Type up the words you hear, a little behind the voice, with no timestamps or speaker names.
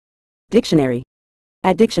Dictionary.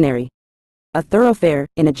 At dictionary. A thoroughfare,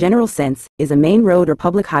 in a general sense, is a main road or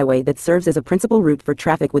public highway that serves as a principal route for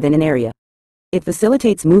traffic within an area. It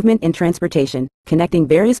facilitates movement and transportation, connecting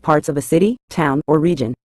various parts of a city, town, or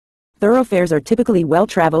region. Thoroughfares are typically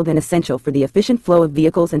well-traveled and essential for the efficient flow of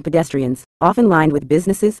vehicles and pedestrians, often lined with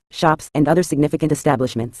businesses, shops, and other significant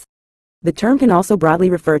establishments. The term can also broadly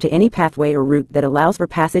refer to any pathway or route that allows for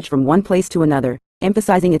passage from one place to another,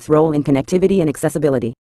 emphasizing its role in connectivity and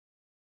accessibility.